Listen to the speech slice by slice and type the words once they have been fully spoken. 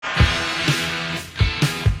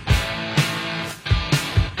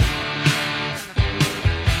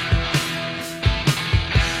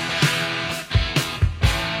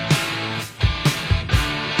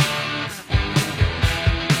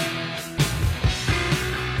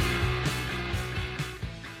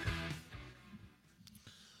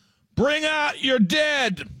Bring out your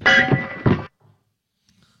dead.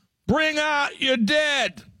 Bring out your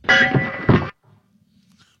dead.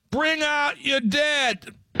 Bring out your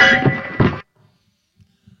dead.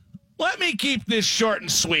 Let me keep this short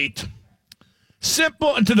and sweet.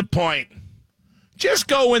 Simple and to the point. Just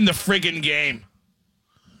go win the friggin' game.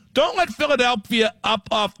 Don't let Philadelphia up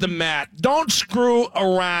off the mat. Don't screw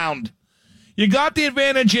around. You got the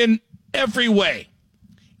advantage in every way.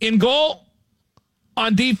 In goal,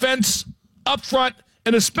 on defense, up front,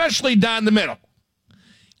 and especially down the middle.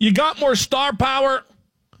 You got more star power,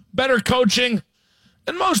 better coaching,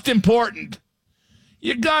 and most important,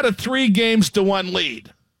 you got a 3-1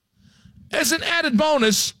 lead. As an added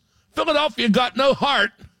bonus, Philadelphia got no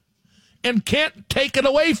heart and can't take it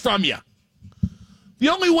away from you. The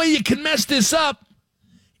only way you can mess this up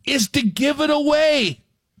is to give it away.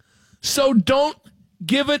 So don't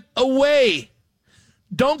give it away.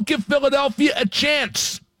 Don't give Philadelphia a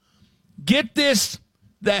chance. Get this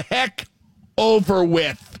the heck over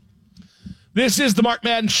with. This is the Mark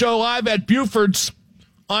Madden Show live at Buford's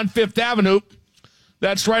on 5th Avenue.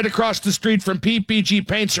 That's right across the street from PPG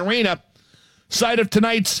Paints Arena, site of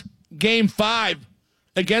tonight's Game 5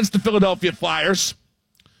 against the Philadelphia Flyers.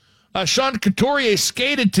 Sean Couturier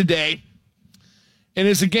skated today and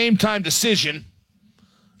is a game-time decision.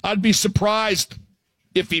 I'd be surprised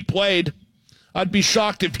if he played. I'd be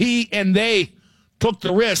shocked if he and they took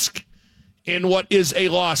the risk in what is a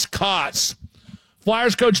lost cause.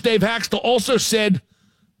 Flyers coach Dave Haxtell also said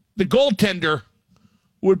the goaltender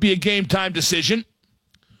would be a game-time decision.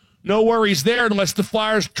 No worries there unless the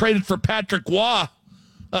Flyers traded for Patrick Waugh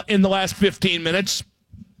in the last 15 minutes.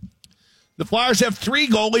 The Flyers have 3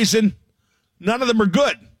 goalies, and none of them are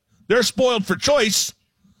good. They're spoiled for choice,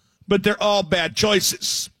 but they're all bad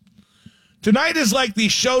choices. Tonight is like the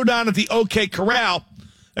showdown at the OK Corral,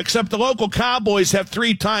 except the local Cowboys have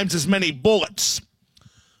 3 times as many bullets.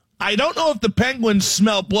 I don't know if the Penguins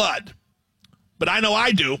smell blood, but I know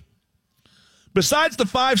I do. Besides the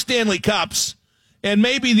 5 Stanley Cups and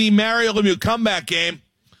maybe the Mario Lemieux comeback game,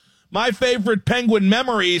 my favorite Penguin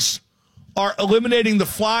memories are eliminating the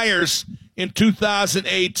Flyers in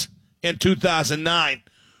 2008 and 2009.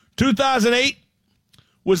 2008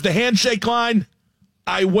 was the handshake line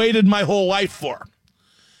I waited my whole life for.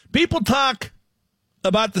 People talk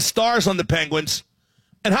about the stars on the Penguins,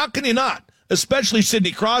 and how can you not? Especially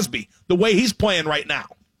Sidney Crosby, the way he's playing right now.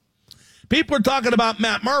 People are talking about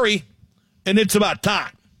Matt Murray, and it's about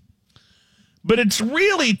time. But it's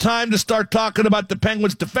really time to start talking about the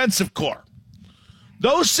Penguins' defensive core.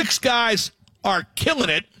 Those 6 guys are killing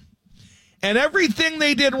it, and everything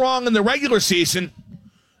they did wrong in the regular season,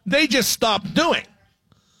 they just stopped doing.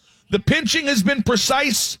 The pinching has been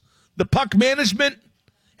precise. The puck management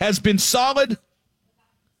has been solid.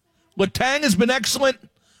 Letang has been excellent,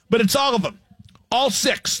 but it's all of them. All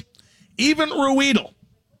 6. Even Ruedel.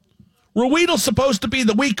 Ruedel's supposed to be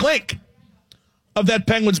the weak link of that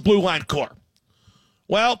Penguins blue line core.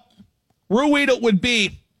 Well, Ruedel would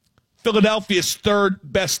be Philadelphia's 3rd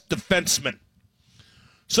best defenseman.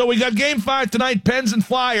 So we got Game 5 tonight, Pens and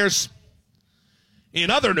Flyers. In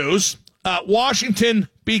other news, Washington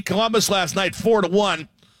beat Columbus last night 4-1.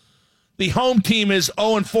 The home team is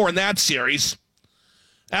 0-4 in that series.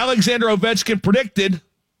 Alexander Ovechkin predicted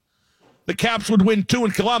the Caps would win 2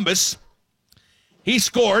 in Columbus. He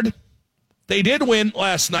scored. They did win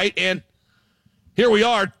last night, and here we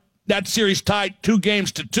are. That series tied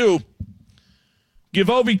 2-2. Give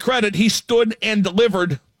Ovi credit. He stood and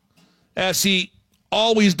delivered as he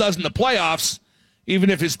always does in the playoffs,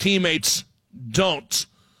 even if his teammates don't.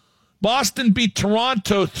 Boston beat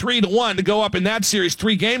Toronto 3-1 to go up in that series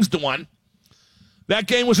 3-1. That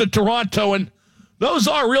game was at Toronto, and those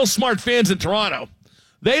are real smart fans in Toronto.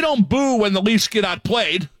 They don't boo when the Leafs get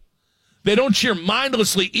outplayed. They don't cheer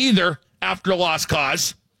mindlessly either after a lost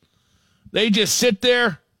cause. They just sit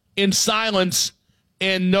there in silence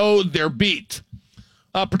and know they're beat.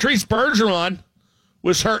 Patrice Bergeron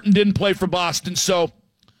was hurt and didn't play for Boston, so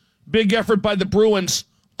big effort by the Bruins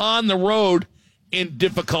on the road in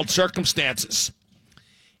difficult circumstances.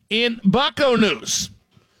 In Bucco news,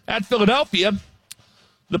 at Philadelphia,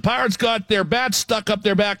 the Pirates got their bats stuck up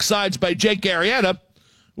their backsides by Jake Arrieta,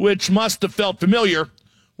 which must have felt familiar.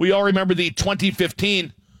 We all remember the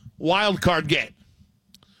 2015 wild card game.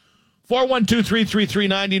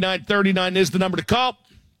 412-333-9939 is the number to call.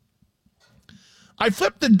 I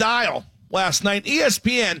flipped the dial last night.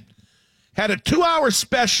 ESPN had a 2-hour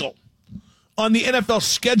special on the NFL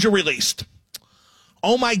schedule released.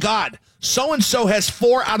 Oh, my God. So-and-so has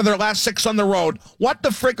 4 out of their last 6 on the road. What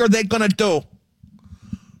the frick are they going to do?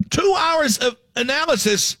 2 hours of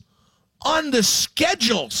analysis on the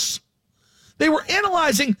schedules They were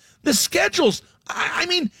analyzing the schedules. I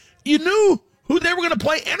mean, you knew who they were going to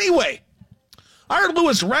play anyway. I heard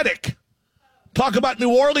Louis Riddick talk about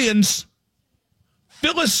New Orleans'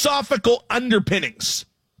 philosophical underpinnings.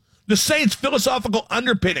 The Saints' philosophical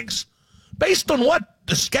underpinnings. Based on what?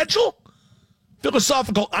 The schedule?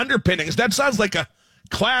 Philosophical underpinnings. That sounds like a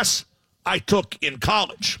class I took in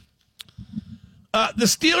college. The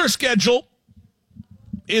Steelers' schedule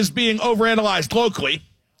is being overanalyzed locally.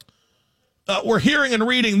 We're hearing and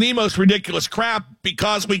reading the most ridiculous crap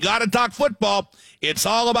because we got to talk football. It's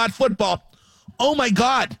all about football. Oh, my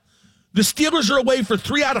God. The Steelers are away for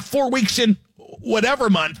 3 out of 4 weeks in whatever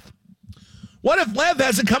month. What if Lev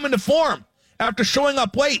hasn't come into form after showing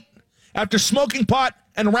up late, after smoking pot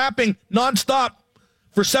and rapping nonstop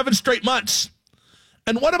for 7 straight months?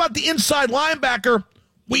 And what about the inside linebacker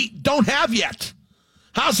we don't have yet?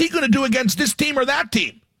 How's he going to do against this team or that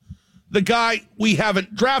team? The guy we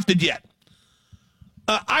haven't drafted yet.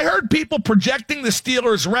 I heard people projecting the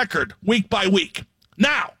Steelers' record week by week.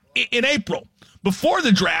 Now, in April, before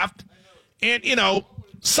the draft, and, you know,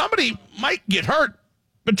 somebody might get hurt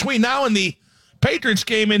between now and the Patriots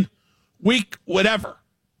game in week whatever.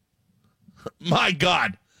 My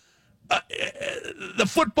God. The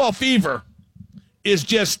football fever is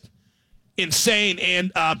just insane,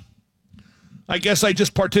 and I guess I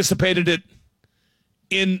just participated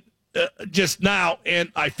in just now,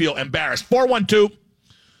 and I feel embarrassed.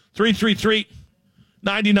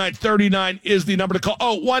 412-333-9939 is the number to call.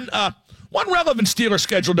 Oh, one relevant Steelers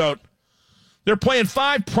schedule note. They're playing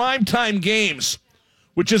 5 primetime games,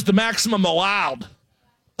 which is the maximum allowed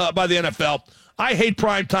by the NFL. I hate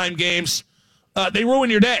primetime games. They ruin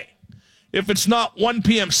your day. If it's not 1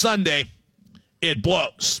 p.m. Sunday, it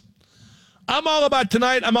blows. I'm all about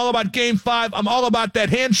tonight. I'm all about Game 5. I'm all about that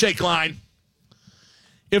handshake line.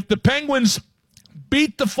 If the Penguins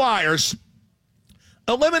beat the Flyers,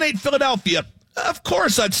 eliminate Philadelphia, of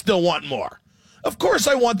course I'd still want more. Of course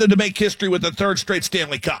I want them to make history with the 3rd straight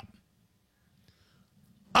Stanley Cup.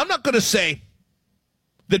 I'm not going to say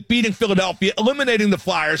that beating Philadelphia, eliminating the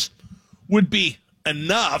Flyers, would be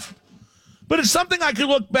enough, but it's something I can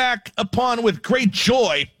look back upon with great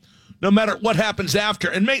joy no matter what happens after.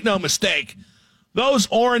 And make no mistake, those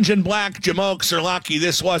orange and black jamokes are lucky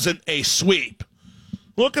this wasn't a sweep.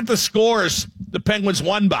 Look at the scores the Penguins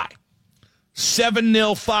won by. 7-0,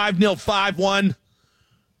 5-0, 5-1.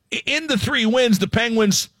 In the 3 wins, the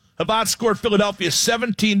Penguins have outscored Philadelphia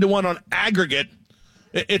 17-1 on aggregate.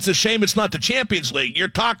 It's a shame it's not the Champions League. You're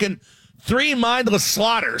talking 3 mindless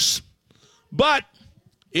slaughters. But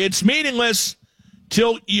it's meaningless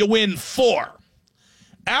till you win 4.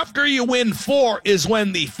 After you win 4 is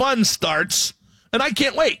when the fun starts, and I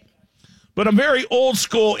can't wait. But I'm very old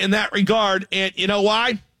school in that regard, and you know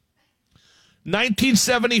why?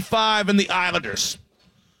 1975 and the Islanders.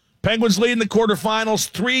 Penguins lead in the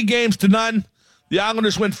quarterfinals, 3-0. The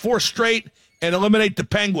Islanders win 4 straight and eliminate the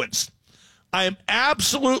Penguins. I am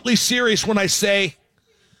absolutely serious when I say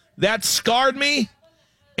that scarred me,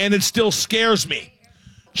 and it still scares me.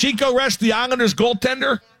 Chico Resch, the Islanders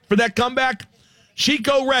goaltender for that comeback,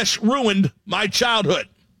 Chico Resch ruined my childhood.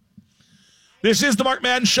 This is the Mark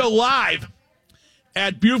Madden Show live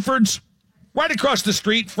at Buford's, right across the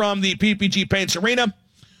street from the PPG Paints Arena.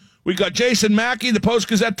 We got Jason Mackey, the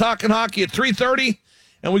Post-Gazette talking hockey at 3:30,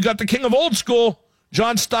 and we got the king of old school,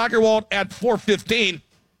 John Steigerwald, at 4:15.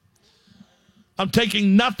 I'm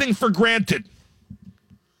taking nothing for granted.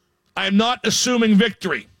 I am not assuming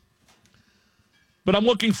victory, but I'm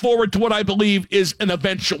looking forward to what I believe is an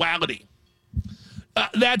eventuality.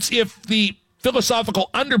 That's if the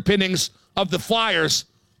philosophical underpinnings of the Flyers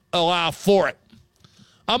allow for it.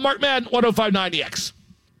 I'm Mark Madden, 105.9 EX.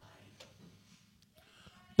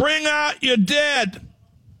 Bring out your dead.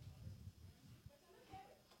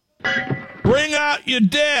 Bring out your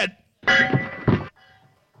dead.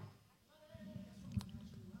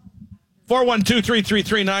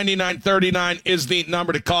 412-333-9939 is the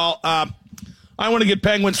number to call. I want to get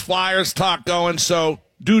Penguins Flyers talk going, so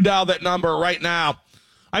do dial that number right now.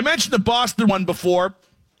 I mentioned the Boston one before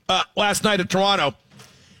last night at Toronto,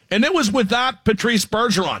 and it was without Patrice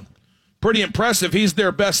Bergeron. Pretty impressive. He's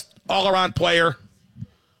their best all-around player.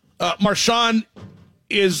 Marchand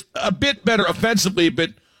is a bit better offensively,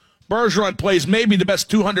 but Bergeron plays maybe the best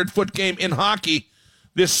 200-foot game in hockey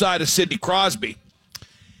this side of Sidney Crosby.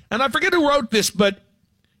 And I forget who wrote this, but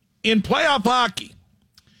in playoff hockey,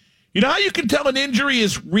 you know how you can tell an injury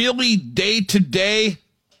is really day-to-day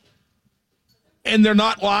and they're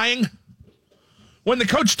not lying? When the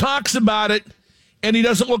coach talks about it and he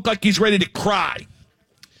doesn't look like he's ready to cry.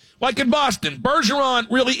 Like in Boston,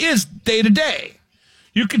 Bergeron really is day-to-day.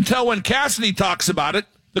 You can tell when Cassidy talks about it,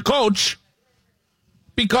 the coach,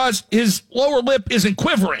 because his lower lip isn't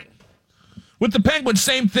quivering. With the Penguins,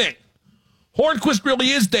 same thing. Hornqvist really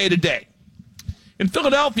is day-to-day. In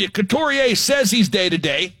Philadelphia, Couturier says he's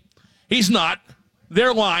day-to-day. He's not.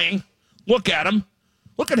 They're lying. Look at him.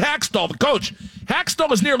 Look at Hackstall, the coach.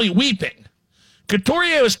 Hackstall is nearly weeping.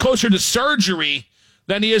 Couturier is closer to surgery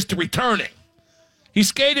than he is to returning. He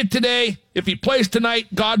skated today. If he plays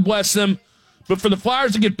tonight, God bless him. But for the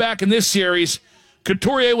Flyers to get back in this series,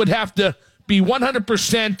 Couturier would have to be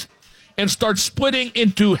 100% and start splitting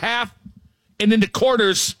into half and into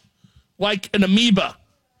quarters like an amoeba.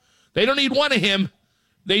 They don't need one of him.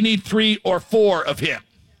 They need 3 or 4 of him.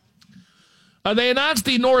 They announced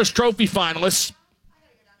the Norris Trophy finalists.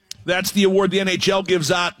 That's the award the NHL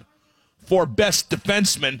gives out for best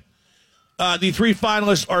defenseman. The 3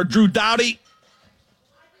 finalists are Drew Doughty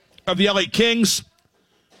of the LA Kings,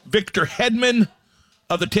 Victor Hedman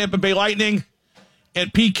of the Tampa Bay Lightning,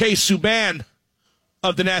 and PK Subban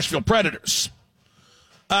of the Nashville Predators.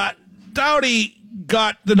 Doughty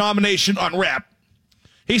got the nomination on rep.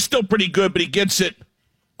 He's still pretty good, but he gets it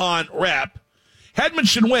on rep. Hedman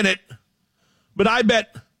should win it, but I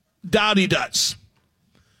bet Doughty does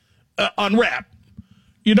on rep.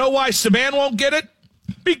 You know why Subban won't get it?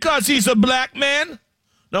 Because he's a black man.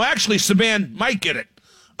 No, actually, Subban might get it.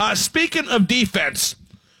 Speaking of defense,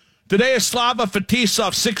 today is Slava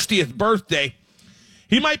Fetisov's 60th birthday.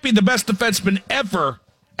 He might be the best defenseman ever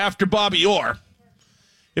after Bobby Orr.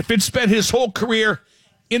 If he'd spent his whole career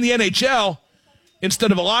in the NHL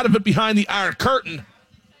instead of a lot of it behind the Iron Curtain,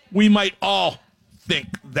 we might all think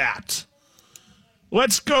that.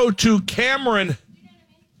 Let's go to Cameron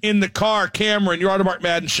in the car. Cameron, you're on the Mark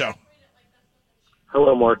Madden Show.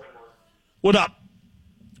 Hello, Mark. What up?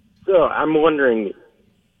 So I'm wondering,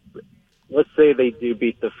 let's say they do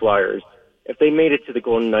beat the Flyers. If they made it to the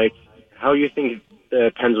Golden Knights, how do you think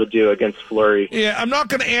the Pens would do against Fleury? Yeah, I'm not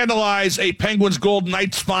going to analyze a Penguins Golden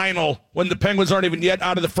Knights final when the Penguins aren't even yet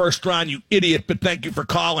out of the first round, you idiot, but thank you for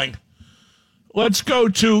calling. Let's go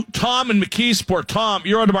to Tom in McKeesport. Tom,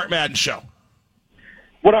 you're on the Mark Madden Show.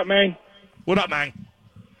 What up, man? What up, man?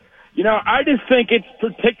 You know, I just think it's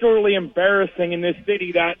particularly embarrassing in this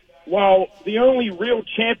city that while the only real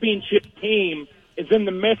championship team is in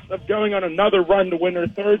the midst of going on another run to win their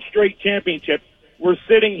 3rd straight championship, we're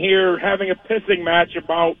sitting here having a pissing match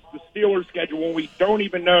about the Steelers' schedule when we don't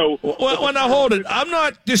even know. Well, now hold it. I'm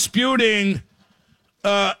not disputing.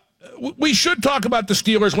 We should talk about the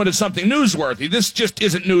Steelers when it's something newsworthy. This just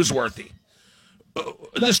isn't newsworthy.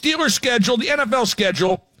 The Steelers' schedule, the NFL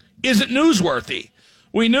schedule, isn't newsworthy.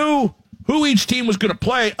 We knew who each team was going to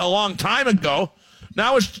play a long time ago.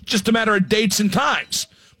 Now it's just a matter of dates and times.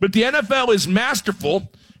 But the NFL is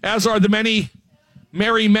masterful, as are the many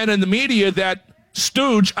merry men in the media that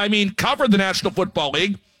cover the National Football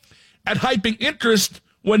League at hyping interest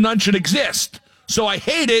when none should exist. So I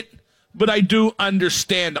hate it, but I do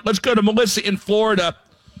understand it. Let's go to Melissa in Florida.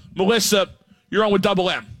 Melissa, you're on with Double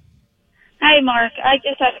M. Hi, Mark. I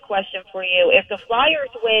just had a question for you. If the Flyers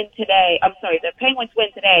win today, the Penguins win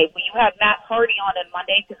today, will you have Matt Hardy on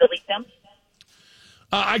Monday to delete them?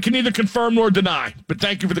 I can neither confirm nor deny, but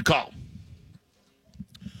thank you for the call.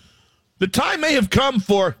 The time may have come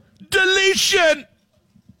for deletion.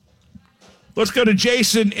 Let's go to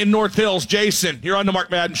Jason in North Hills. Jason, you're on the Mark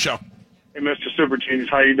Madden Show. Hey, Mr. Super Genius,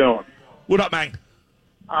 how you doing? What up, man?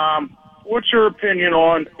 What's your opinion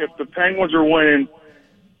on if the Penguins are winning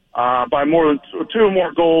by more than 2 or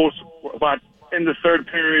more goals about in the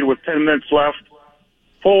 3rd period with 10 minutes left,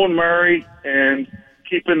 pulling Murray and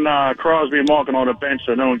keeping Crosby and Malkin on the bench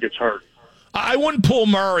so no one gets hurt? I wouldn't pull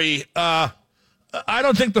Murray. I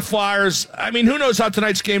don't think the Flyers, who knows how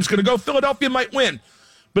tonight's game's going to go. Philadelphia might win,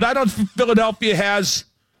 but I don't think Philadelphia has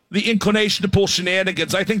the inclination to pull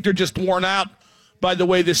shenanigans. I think they're just worn out by the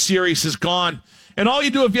way this series has gone. And all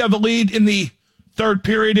you do if you have a lead in the 3rd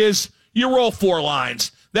period is you roll 4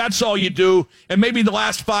 lines. That's all you do. And maybe the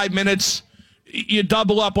last 5 minutes, you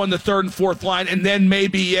double up on the 3rd and 4th line, and then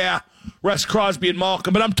maybe, rest Crosby and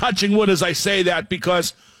Malcolm. But I'm touching wood as I say that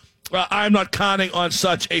because I'm not counting on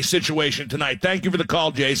such a situation tonight. Thank you for the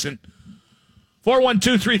call, Jason.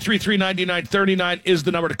 412-333-9939 is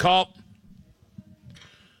the number to call.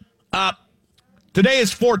 Today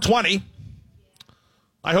is 420.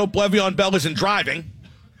 I hope Le'Veon Bell isn't driving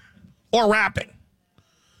or rapping.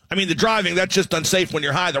 The driving, that's just unsafe when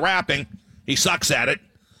you're high. The rapping, he sucks at it.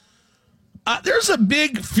 There's a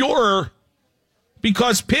big furor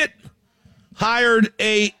because Pitt hired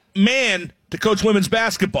a man to coach women's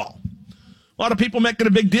basketball. A lot of people making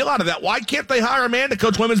a big deal out of that. Why can't they hire a man to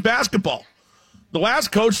coach women's basketball? The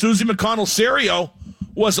last coach, Susie McConnell-Serio,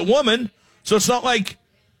 was a woman, so it's not like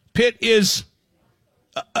Pitt is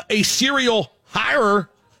a serial hirer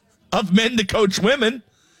of men to coach women.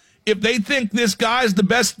 If they think this guy's the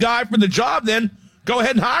best guy for the job, then go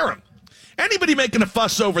ahead and hire him. Anybody making a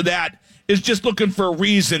fuss over that is just looking for a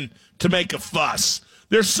reason to make a fuss.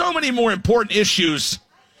 There's so many more important issues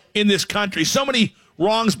in this country, so many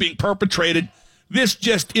wrongs being perpetrated. This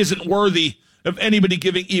just isn't worthy of anybody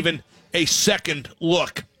giving even a second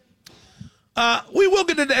look. We will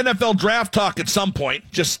get into NFL draft talk at some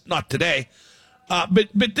point, just not today. But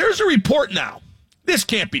there's a report now. This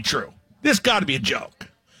can't be true. This got to be a joke.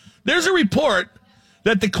 There's a report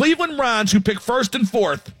that the Cleveland Browns, who pick first and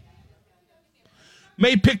fourth,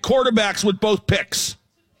 may pick quarterbacks with both picks.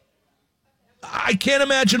 I can't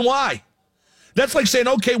imagine why. That's like saying,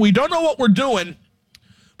 okay, we don't know what we're doing,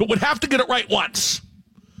 but we'd have to get it right once.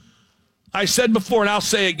 I said before, and I'll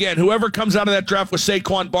say again, whoever comes out of that draft with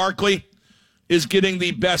Saquon Barkley is getting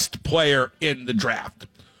the best player in the draft.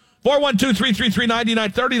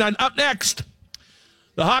 412-333-9939. Up next,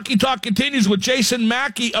 the Hockey Talk continues with Jason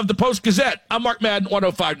Mackey of the Post-Gazette. I'm Mark Madden,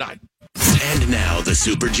 105.9. And now the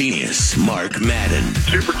super genius, Mark Madden.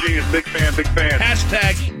 Super genius, big fan, big fan.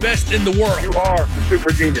 Hashtag best in the world. You are the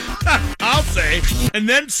super genius. I'll say, and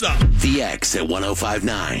then some. The X at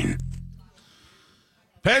 105.9.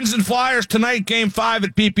 Pens and Flyers tonight, Game 5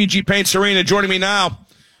 at PPG Paints Arena. Joining me now,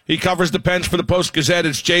 he covers the Pens for the Post-Gazette.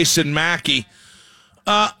 It's Jason Mackey.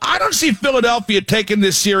 I don't see Philadelphia taking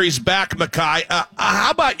this series back, Mackay.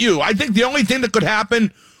 How about you? I think the only thing that could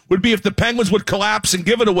happen would be if the Penguins would collapse and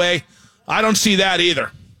give it away. I don't see that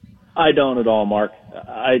either. I don't at all, Mark.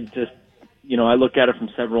 I just, I look at it from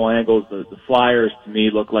several angles. The Flyers, to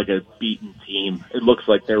me, look like a beaten team. It looks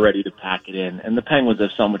like they're ready to pack it in. And the Penguins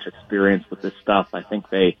have so much experience with this stuff. I think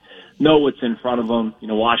they know what's in front of them.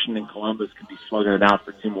 Washington, Columbus could be slugging it out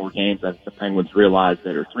for 2 more games. I think the Penguins realize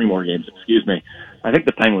that, or 3 more games, excuse me. I think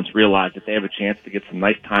the Penguins realize that they have a chance to get some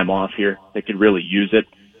nice time off here. They could really use it,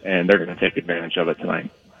 and they're going to take advantage of it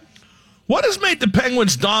tonight. What has made the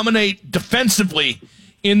Penguins dominate defensively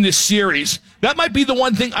in this series? That might be the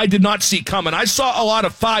one thing I did not see coming. I saw a lot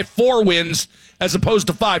of 5-4 wins as opposed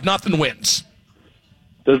to 5-0 wins.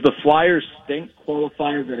 Does the Flyers stink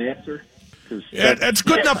qualify as an answer? Yeah, that's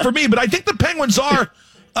good enough for me, but I think the Penguins are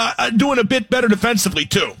doing a bit better defensively,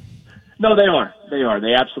 too. No, they are. They are.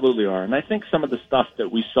 They absolutely are. And I think some of the stuff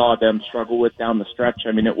that we saw them struggle with down the stretch,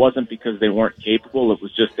 it wasn't because they weren't capable. It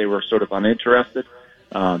was just they were sort of uninterested.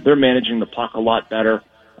 They're managing the puck a lot better.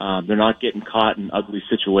 They're not getting caught in ugly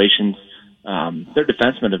situations. Their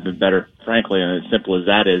defensemen have been better, frankly, and as simple as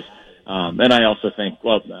that is. And I also think,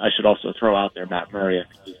 I should also throw out there Matt Murray. I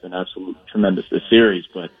think he's been absolutely tremendous this series.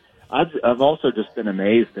 But I've also just been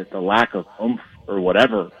amazed at the lack of oomph or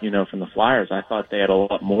whatever, from the Flyers. I thought they had a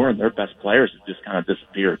lot more, and their best players have just kind of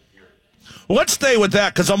disappeared. Well, let's stay with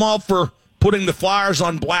that because I'm all for putting the Flyers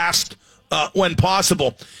on blast when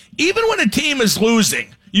possible. Even when a team is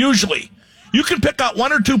losing, usually, you can pick out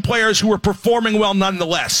 1 or 2 players who are performing well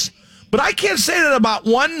nonetheless. But I can't say that about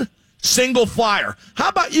one single Flyer. How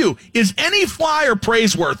about you? Is any Flyer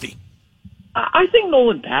praiseworthy? I think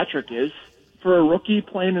Nolan Patrick is. For a rookie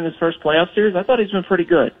playing in his first playoff series, I thought he's been pretty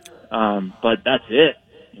good. But that's it.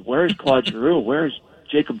 Where's Claude Giroux? Where's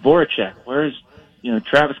Jacob Voracek? Where's,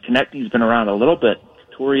 Travis Konecny's been around a little bit.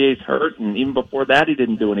 Couturier's hurt, and even before that, he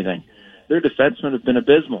didn't do anything. Their defensemen have been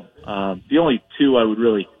abysmal. The only 2 I would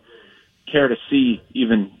really care to see,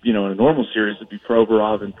 even, in a normal series, would be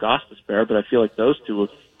Provorov and Gostisbehere, but I feel like those 2 have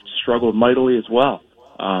struggled mightily as well.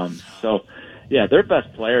 Their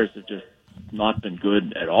best players have just not been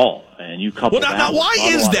good at all. And you couple that. Now, why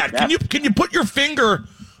is that? Can you put your finger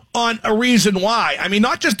on a reason why?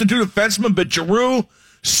 Not just the 2 defensemen, but Giroux,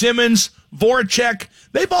 Simmons, Voracek,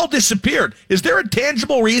 they've all disappeared. Is there a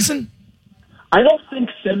tangible reason? I don't think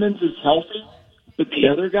Simmons is healthy, but the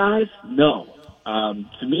other guys, no.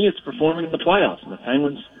 To me, it's performing in the playoffs, and the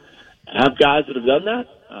Penguins have guys that have done that.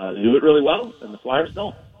 They do it really well, and the Flyers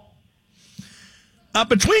don't.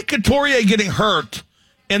 Between Couturier getting hurt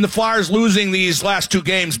and the Flyers losing these last 2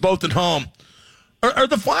 games, both at home, are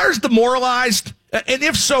the Flyers demoralized? And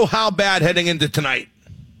if so, how bad heading into tonight?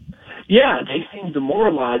 Yeah, they seem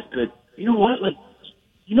demoralized, but you know what?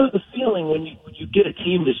 The feeling when you get a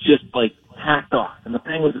team that's just, hacked off, and the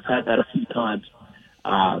Penguins have had that a few times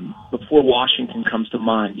before Washington comes to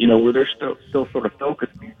mind, where they're still sort of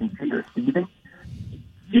focused on Peter seeding.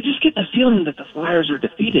 You just get the feeling that the Flyers are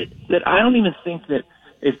defeated, that I don't even think that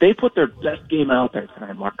if they put their best game out there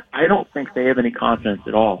tonight, Mark, I don't think they have any confidence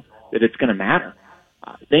at all that it's going to matter.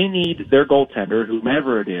 They need their goaltender,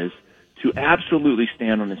 whomever it is, to absolutely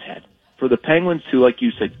stand on his head. For the Penguins to, like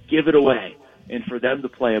you said, give it away, and for them to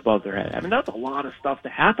play above their head. I mean, that's a lot of stuff to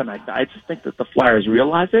happen. I just think that the Flyers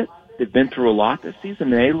realize it. They've been through a lot this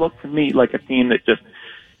season, and they look to me like a team that just,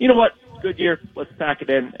 you know what, good year, let's pack it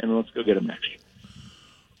in, and let's go get them next year.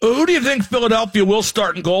 Who do you think Philadelphia will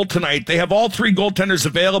start in goal tonight? They have all three goaltenders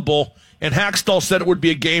available, and Hackstall said it would be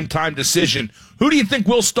a game-time decision. Who do you think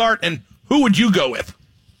will start, and who would you go with?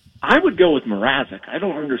 I would go with Mrazek. I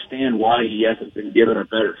don't understand why he hasn't been given a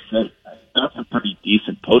better fit. That's a pretty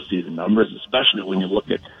decent postseason numbers, especially when you look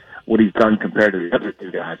at what he's done compared to the other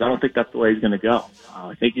two guys. I don't think that's the way he's going to go.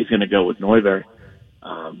 I think he's going to go with Neuberg.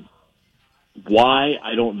 Why?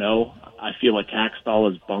 I don't know. I feel like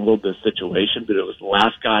Hackstall has bungled this situation, but it was the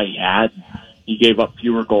last guy he had. He gave up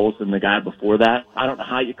fewer goals than the guy before that. I don't know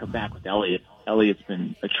how you come back with Elliott. Elliott's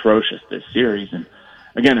been atrocious this series, and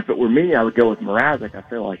again, if it were me, I would go with Mrazek. I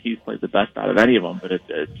feel like he's played the best out of any of them, but it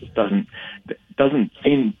just doesn't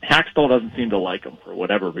seem, Hackstall doesn't seem to like him for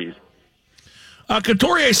whatever reason.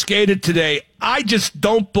 Couturier skated today. I just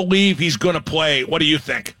don't believe he's going to play. What do you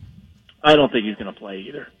think? I don't think he's going to play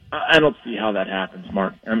either. I don't see how that happens,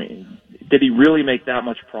 Mark. I mean, did he really make that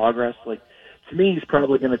much progress? Like, to me, he's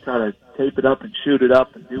probably going to try to tape it up and shoot it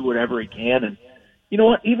up and do whatever he can. And you know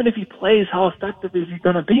what? Even if he plays, how effective is he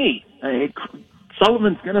going to be? I mean,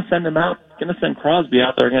 Sullivan's going to send him out, going to send Crosby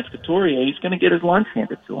out there against Couturier. He's going to get his lunch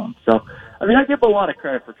handed to him. So, I mean, I give a lot of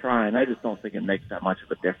credit for trying. I just don't think it makes that much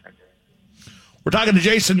of a difference. We're talking to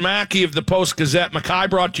Jason Mackey of the Post-Gazette. Mackay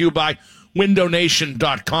brought to you by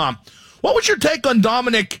WindowNation.com. What was your take on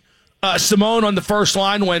Dominic Simone on the first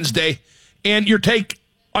line Wednesday, and your take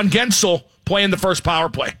on Gensel playing the first power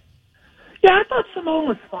play? Yeah, I thought Simone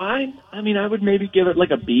was fine. I mean, I would maybe give it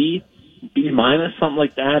like a B minus, something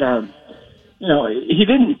like that. You know, he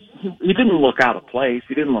didn't look out of place.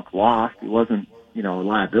 He didn't look lost. He wasn't, you know, a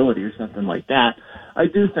liability or something like that. I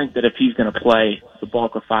do think that if he's going to play the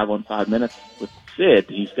bulk of 5-on-5 minutes with Sid,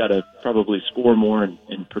 he's got to probably score more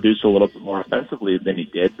and produce a little bit more offensively than he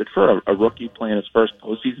did. But for a rookie playing his first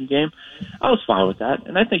postseason game, I was fine with that.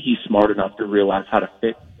 And I think he's smart enough to realize how to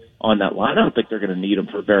fit on that line. I don't think they're going to need him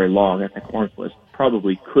for very long. I think Hornquist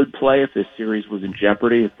probably could play if this series was in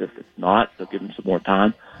jeopardy. If it's not, they'll give him some more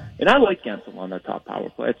time. And I like Gensel on that top power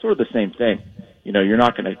play. It's sort of the same thing. You know, you're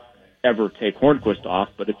not going to ever take Hornquist off,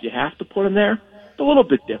 but if you have to put him there, it's a little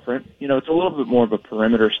bit different. You know, it's a little bit more of a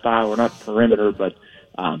perimeter style, or not perimeter, but,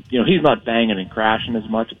 you know, he's not banging and crashing as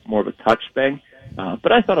much. It's more of a touch thing.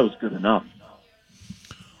 But I thought it was good enough.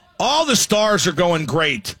 All the stars are going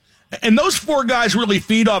great. And those four guys really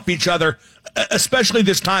feed off each other, especially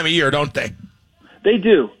this time of year, don't they? They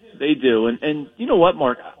do. They do. And you know what,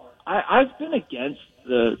 Mark? I've been against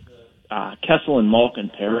the Kessel and Malkin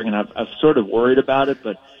pairing, and I've sort of worried about it,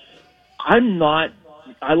 but I'm not.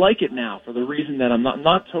 I like it now for the reason that I'm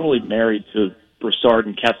not totally married to Brassard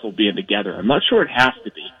and Kessel being together. I'm not sure it has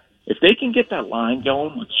to be. If they can get that line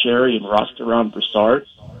going with Sherry and Rust around Brassard,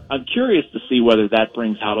 I'm curious to see whether that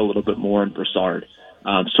brings out a little bit more in Brassard.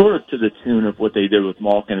 Sort of to the tune of what they did with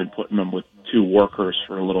Malkin and putting them with two workers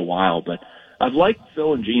for a little while. But I've liked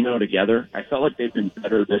Phil and Gino together. I felt like they've been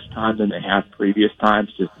better this time than they have previous times,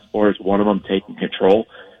 just as far as one of them taking control.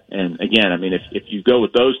 And again, I mean, if you go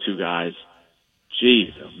with those two guys,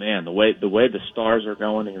 geez, oh man, the way the stars are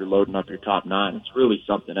going and you're loading up your top nine, it's really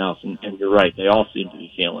something else. And you're right, they all seem to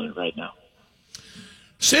be feeling it right now.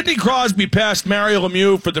 Sidney Crosby passed Mario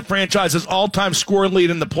Lemieux for the franchise's all-time score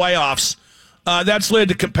lead in the playoffs. That's led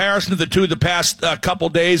to comparison of the two the past couple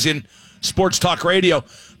days in sports talk radio.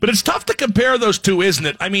 But it's tough to compare those two, isn't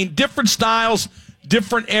it? I mean, different styles,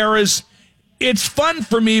 different eras. It's fun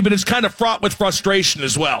for me, but it's kind of fraught with frustration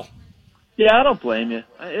as well. Yeah, I don't blame you.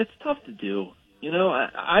 It's tough to do. You know,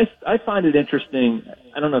 I find it interesting.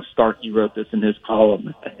 I don't know if Starkey wrote this in his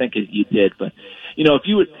column. I think he did. But, you know, if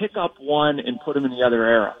you would pick up one and put him in the other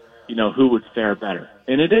era, you know, who would fare better?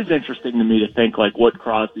 And it is interesting to me to think, like, what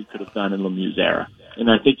Crosby could have done in Lemieux's era. And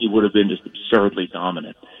I think he would have been just absurdly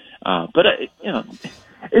dominant. But, you know,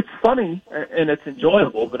 it's funny and it's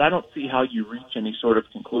enjoyable, but I don't see how you reach any sort of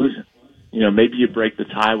conclusion. You know, maybe you break the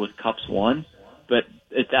tie with Cups won, but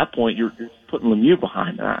at that point you're putting Lemieux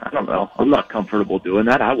behind. I don't know. I'm not comfortable doing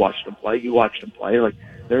that. I watched him play. You watched him play. Like,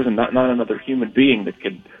 there's not another human being that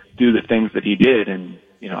could do the things that he did. And,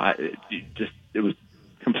 you know, it was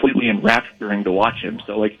completely enrapturing to watch him.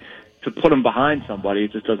 So, like, to put him behind somebody,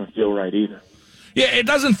 it just doesn't feel right either. Yeah, it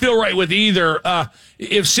doesn't feel right with either.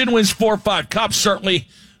 If Sid wins 4 or 5 cups, certainly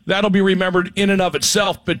that'll be remembered in and of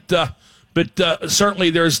itself. But certainly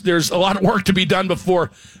there's a lot of work to be done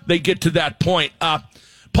before they get to that point.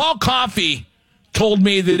 Paul Coffey told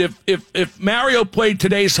me that if Mario played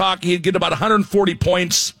today's hockey, he'd get about 140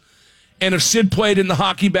 points, And if Sid played in the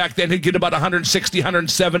hockey back then, he'd get about 160,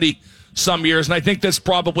 170 some years. And I think that's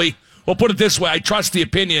probably, well, put it this way, I trust the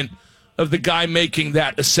opinion of the guy making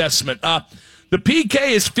that assessment. The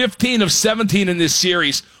PK is 15 of 17 in this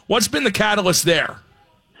series. What's been the catalyst there?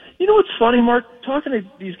 You know what's funny, Mark? Talking to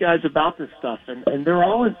these guys about this stuff, and they're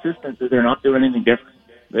all insistent that they're not doing anything different.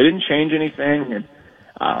 They didn't change anything, and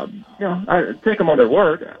I take them on their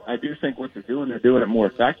word. I do think what they're doing it more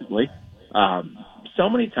effectively. So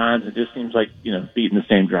many times it just seems like, beating the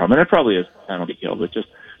same drum, and it probably is penalty kill, but just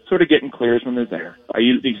sort of getting clears when they're there. I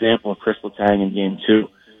use the example of Chris Letang in Game 2.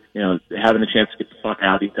 Having a chance to get the puck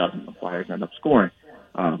out, he doesn't. The Flyers end up scoring.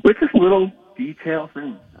 But just little detail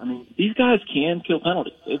things. I mean, these guys can kill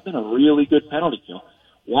penalties. They've been a really good penalty kill.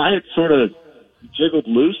 Why it sort of jiggled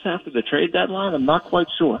loose after the trade deadline, I'm not quite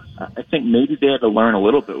sure. I think maybe they had to learn a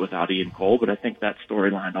little bit without Ian Cole, but I think that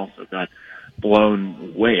storyline also got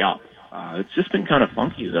blown way up. It's just been kind of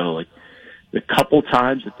funky, though. Like, the couple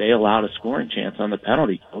times that they allowed a scoring chance on the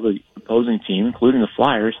penalty kill, the opposing team, including the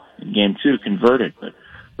Flyers, in Game 2, converted. But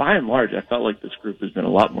by and large, I felt like this group has been a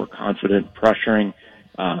lot more confident, pressuring,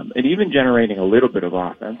 and even generating a little bit of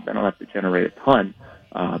offense. They don't have to generate a ton,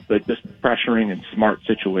 but just pressuring in smart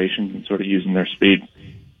situations and sort of using their speed.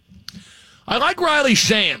 I like Riley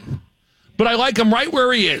Sheahan, but I like him right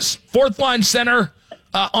where he is. Fourth line center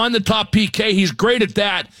on the top PK. He's great at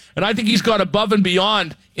that, and I think he's gone above and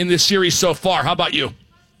beyond in this series so far. How about you?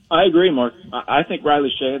 I agree, Mark. I think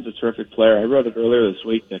Riley Sheahan's a terrific player. I wrote it earlier this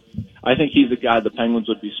week that I think he's a guy the Penguins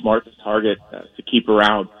would be smart to target to keep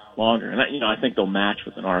around longer. And I think they'll match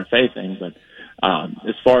with an RFA thing. But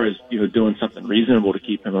as far as doing something reasonable to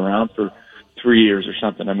keep him around for 3 years or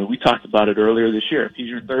something, I mean, we talked about it earlier this year. If he's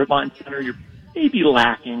your third line center, you're maybe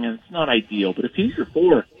lacking, and it's not ideal. But if he's your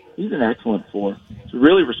fourth, he's an excellent fourth. He's a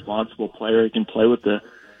really responsible player. He can play with the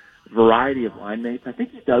variety of line mates. I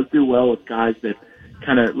think he does do well with guys that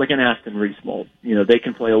kind of like an Aston Reese mold. They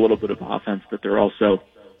can play a little bit of offense, but they're also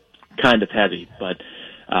kind of heavy. But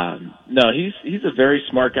no, he's a very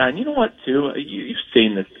smart guy. And you know what, too? You've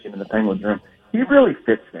seen this in the Penguins room. He really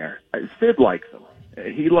fits there. Sid likes him.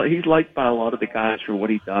 He's liked by a lot of the guys for what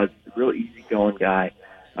he does. He's a real easygoing guy.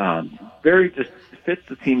 Very just fits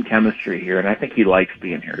the team chemistry here, and I think he likes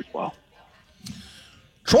being here as well.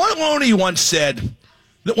 Troy Loney once said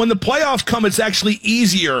that when the playoffs come, it's actually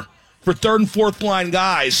easier for third and fourth line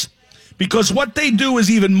guys because what they do is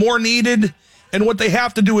even more needed and what they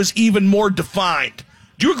have to do is even more defined.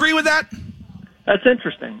 Do you agree with that? That's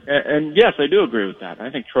interesting. And yes, I do agree with that. I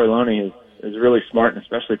think Troy Loney is really smart, and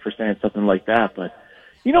especially for saying something like that. But,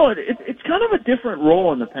 it's kind of a different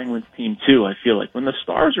role in the Penguins team, too, I feel like. When the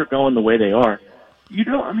Stars are going the way they are, you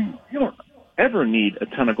don't ever need a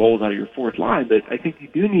ton of goals out of your fourth line, but I think you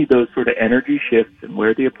do need those sort of energy shifts and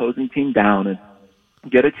wear the opposing team down and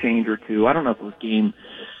get a change or two. I don't know if it was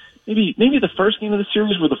maybe the first game of the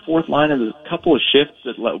series where the fourth line had a couple of shifts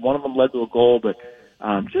that one of them led to a goal, but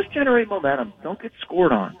just generate momentum. Don't get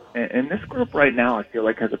scored on. And this group right now, I feel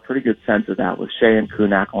like, has a pretty good sense of that with Sheahan,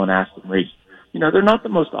 Kuhnhackl, and Aston Reese. They're not the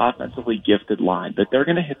most offensively gifted line, but they're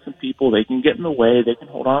going to hit some people. They can get in the way. They can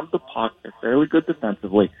hold on to the puck. They're fairly good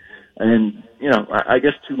defensively. And, I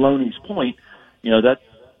guess to Loney's point, that's,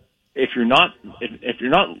 if you're not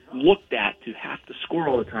looked at to have to score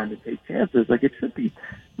all the time to take chances, like it should be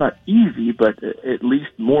not easy, but at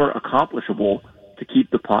least more accomplishable to keep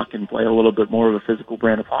the puck and play a little bit more of a physical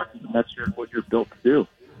brand of hockey. And that's what you're built to do.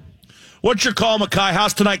 What's your call, Mackay?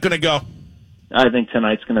 How's tonight going to go? I think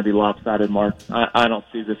tonight's going to be lopsided, Mark. I don't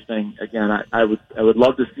see this thing again. I would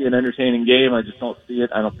love to see an entertaining game. I just don't see it.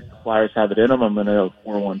 I don't think the Flyers have it in them. I'm going to go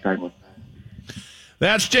 4-1 Penguins.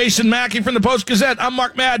 That's Jason Mackey from the Post-Gazette. I'm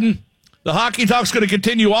Mark Madden. The Hockey Talk's going to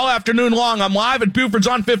continue all afternoon long. I'm live at Buford's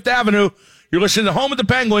on Fifth Avenue. You're listening to Home of the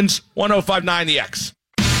Penguins, 105.9 The X.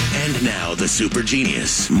 And now the super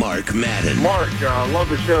genius, Mark Madden. Mark, love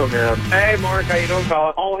the show, man. Hey, Mark, how you doing,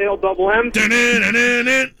 fella? All hail Double M.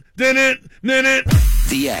 The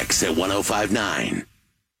X at 105.9.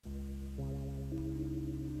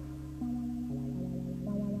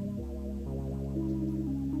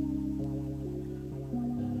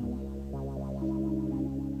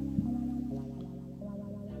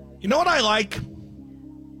 You know what I like?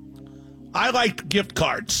 I like gift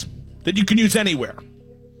cards that you can use anywhere.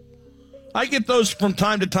 I get those from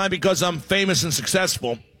time to time because I'm famous and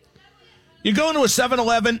successful. You go into a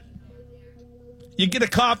 7-Eleven, you get a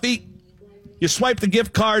coffee, you swipe the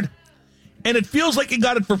gift card, and it feels like you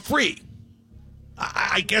got it for free.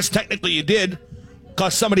 I guess technically you did,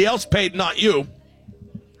 because somebody else paid, not you.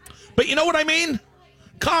 But you know what I mean?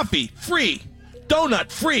 Coffee, free. Donut,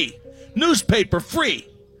 free. Newspaper, free.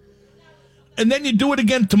 And then you do it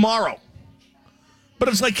again tomorrow. But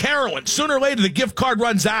it's like heroin. Sooner or later, the gift card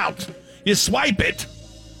runs out. You swipe it.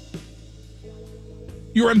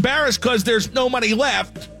 You're embarrassed because there's no money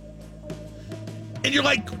left. And you're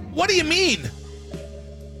like, what do you mean?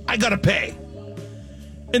 I got to pay.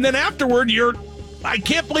 And then afterward, I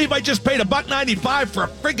can't believe I just paid $1.95 for a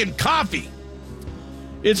friggin' coffee.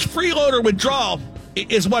 It's freeloader withdrawal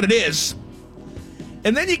is what it is.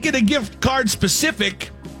 And then you get a gift card specific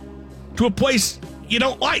to a place you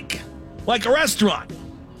don't like a restaurant.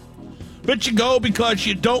 But you go because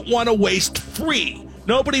you don't want to waste free.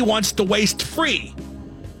 Nobody wants to waste free.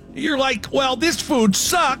 You're like, well, this food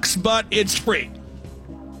sucks, but it's free.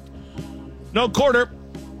 No quarter.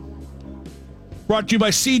 Brought to you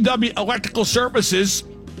by CW Electrical Services.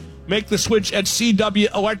 Make the switch at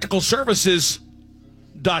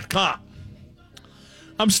CWElectricalServices.com.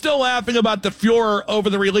 I'm still laughing about the furor over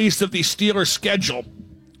the release of the Steelers' schedule.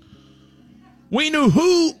 We knew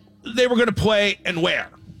who they were going to play and where.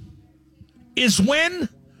 Is when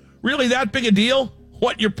really that big a deal?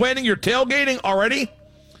 What, you're planning your tailgating already?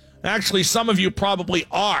 Actually, some of you probably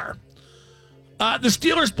are. The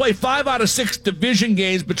Steelers play 5 out of 6 division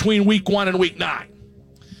games between week 1 and week 9.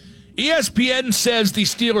 ESPN says the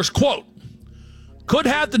Steelers, quote, could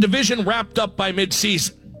have the division wrapped up by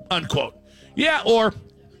midseason, unquote. Yeah, or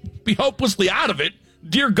be hopelessly out of it.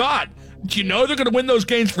 Dear God, do you know they're going to win those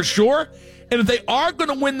games for sure? And if they are going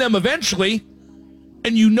to win them eventually,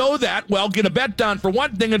 and you know that, well, get a bet down for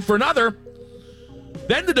one thing and for another,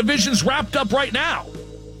 then the division's wrapped up right now.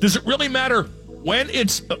 Does it really matter when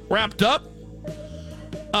it's wrapped up?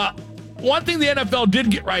 One thing the NFL did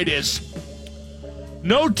get right is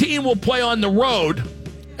no team will play on the road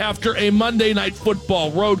after a Monday Night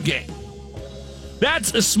Football road game.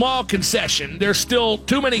 That's a small concession. There's still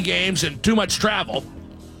too many games and too much travel.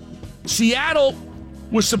 Seattle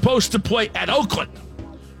was supposed to play at Oakland,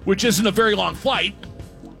 which isn't a very long flight.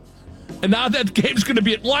 And now that game's going to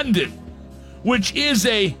be at London, which is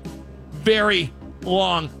a very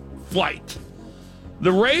long flight.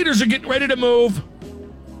 The Raiders are getting ready to move.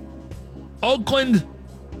 Oakland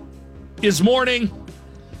is mourning,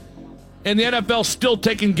 and the NFL still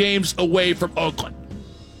taking games away from Oakland.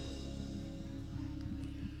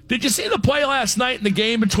 Did you see the play last night in the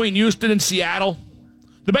game between Houston and Seattle?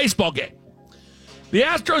 The baseball game. The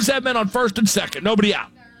Astros have men on first and second, nobody out.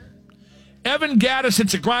 Evan Gattis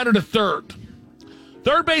hits a grinder to third.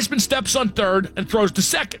 Third baseman steps on third and throws to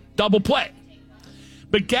second. Double play.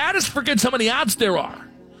 But Gattis forgets how many outs there are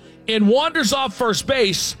and wanders off first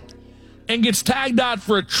base and gets tagged out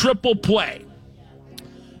for a triple play.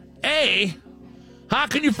 A, how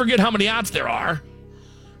can you forget how many outs there are?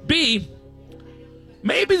 B,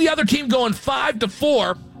 maybe the other team going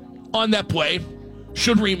 5-4 on that play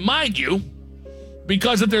should remind you,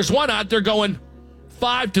 because if there's one out, they're going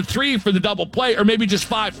 5-3 for the double play, or maybe just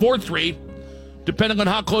 5-4-3, depending on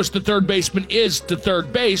how close the third baseman is to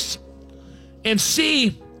third base. And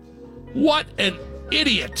C, what an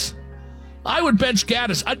idiot. I would bench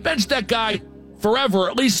Gattis. I'd bench that guy forever,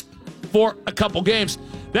 at least for a couple games.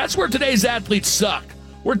 That's where today's athletes suck,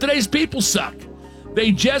 where today's people suck.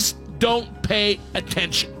 They just don't pay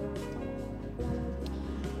attention.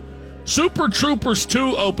 Super Troopers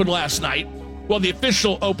 2 opened last night. Well, the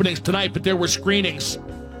official openings tonight, but there were screenings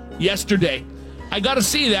yesterday. I got to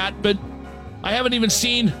see that, but I haven't even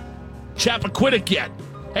seen Chappaquiddick yet.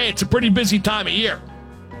 Hey, it's a pretty busy time of year.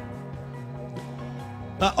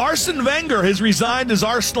 Arsene Wenger has resigned as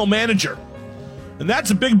Arsenal manager, and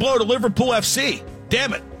that's a big blow to Liverpool FC.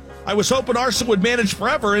 Damn it. I was hoping Arsene would manage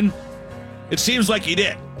forever, and it seems like he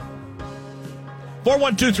did.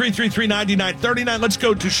 412-333-9939. Let's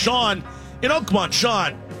go to Sean in Oakmont.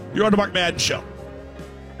 Sean, you're on the Mark Madden Show.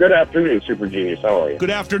 Good afternoon, Super Genius. How are you?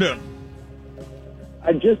 Good afternoon.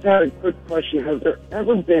 I just had a quick question. Has there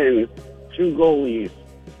ever been two goalies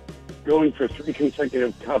going for 3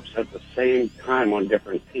 consecutive cups at the same time on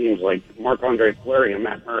different teams like Marc-Andre Fleury and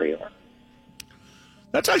Matt Murray are?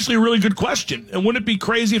 That's actually a really good question. And wouldn't it be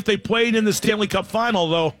crazy if they played in the Stanley Cup final,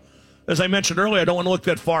 though, as I mentioned earlier, I don't want to look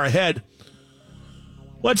that far ahead.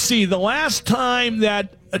 Let's see. The last time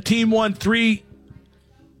that a team won 3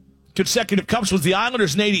 consecutive cups was the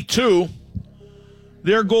Islanders in 82.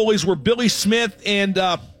 Their goalies were Billy Smith and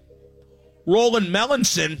Roland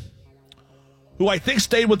Melanson, who I think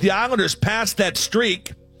stayed with the Islanders past that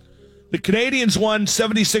streak. The Canadians won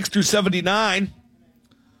 76 through 79.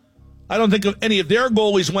 I don't think any of their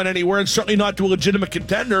goalies went anywhere, and certainly not to a legitimate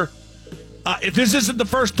contender. If this isn't the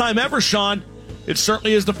first time ever, Sean, it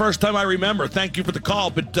certainly is the first time I remember. Thank you for the call,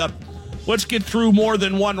 but let's get through more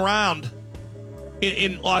than one round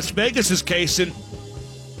in Las Vegas's case, and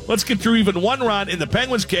let's get through even one round in the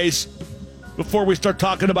Penguins' case before we start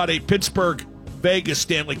talking about a Pittsburgh-Vegas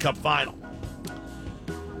Stanley Cup final.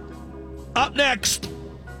 Up next,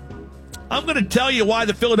 I'm going to tell you why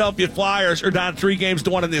the Philadelphia Flyers are down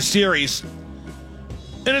 3-1 in this series.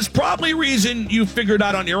 And it's probably a reason you figured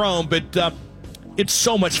out on your own, but it's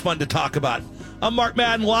so much fun to talk about. I'm Mark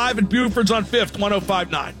Madden, live at Buford's on 5th,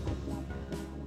 105.9.